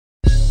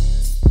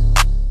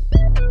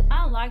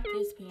like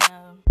this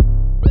piano.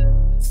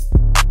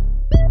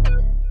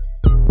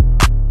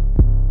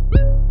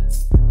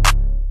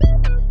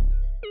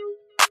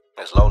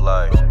 It's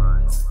Lolife.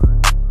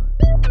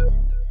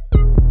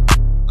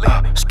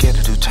 Scared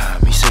to do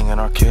time, me singing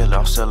R. Kelly.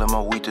 I'm selling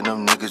my weed to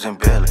them niggas in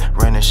belly.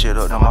 Ran this shit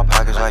up, now my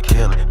pockets like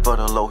Kelly. For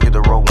the low, hit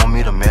the road, want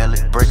me to mail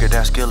it. Break it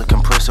down, skillet,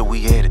 compressor,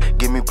 we at it.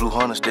 Give me blue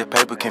hunters, that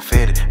paper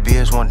confetti.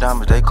 VS1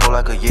 diamonds, they cold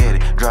like a Yeti.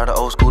 Drive the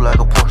old school like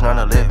a Porsche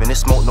 911. This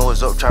smoke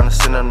noise up, trying to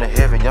send them to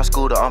heaven. Young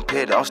scooter, I'm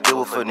petty, I'm still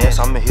with finesse.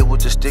 I'm in here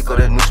with the stick of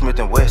that new Smith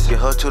 & Wesson. Get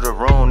her to the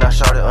room, now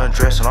shout it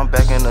undressing. I'm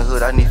back in the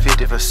hood, I need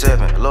 50 for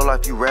 7. Low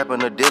life, you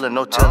rapping or dealing,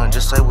 no telling.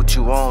 Just say what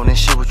you want and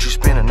shit what you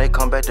spending. They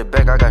come back to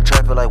back, I got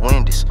traffic like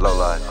Wendy's. Low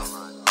life.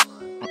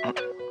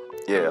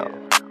 Yeah.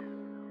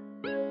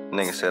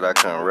 Nigga said I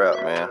couldn't rap,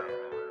 man.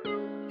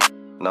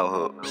 No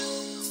hook.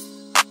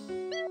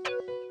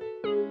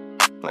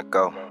 Let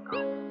go.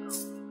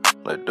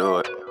 Let's do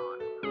it.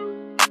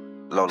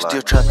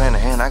 Still trap hand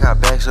in hand, I got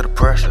bags of the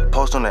pressure.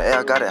 Post on the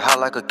air, got it hot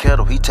like a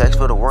kettle. He tax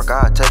for the work,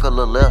 I take a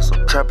little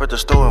lesser. Trap at the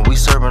store and we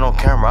serving on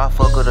camera. I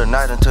fuck her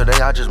tonight and today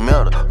I just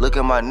met her. Look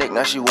at my neck,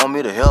 now she want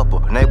me to help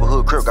her.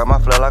 Neighborhood crib, got my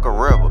flat like a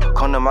rebel.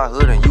 Come to my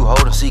hood and you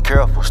hold and see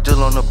careful.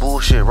 Still on the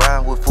bullshit,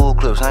 riding with full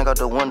clips. Hang out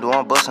the window,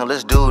 I'm busting,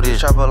 let's do this.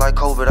 Chopper like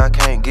COVID, I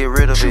can't get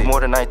rid of it. Shoot more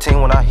than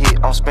 19 when I hit,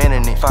 I'm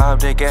spinning it.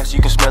 5-day gas, you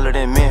can smell it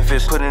in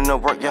Memphis. Put in the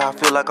work, yeah, I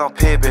feel like I'm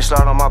pimping.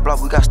 Slide on my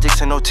block, we got sticks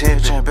and no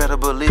tension. Better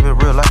believe it,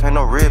 real life ain't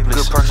no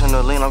Ripley. Good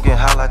personal lean, I'm getting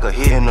high like a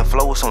hit. In the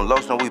flow with some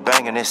lows, now we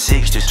banging at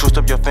 60s. Twist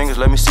up your fingers,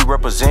 let me see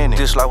representing.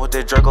 This like with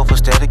that Draco for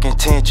static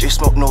intention.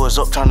 Smoke noise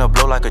up, trying to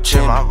blow like a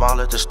chimney. I'm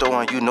all at the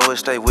store and you know it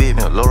stay with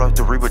me. Low life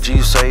the Reaper,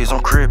 Jesus says I'm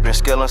crippin'.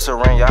 Scale and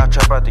saran, y'all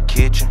trap out the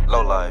kitchen.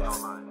 Low life.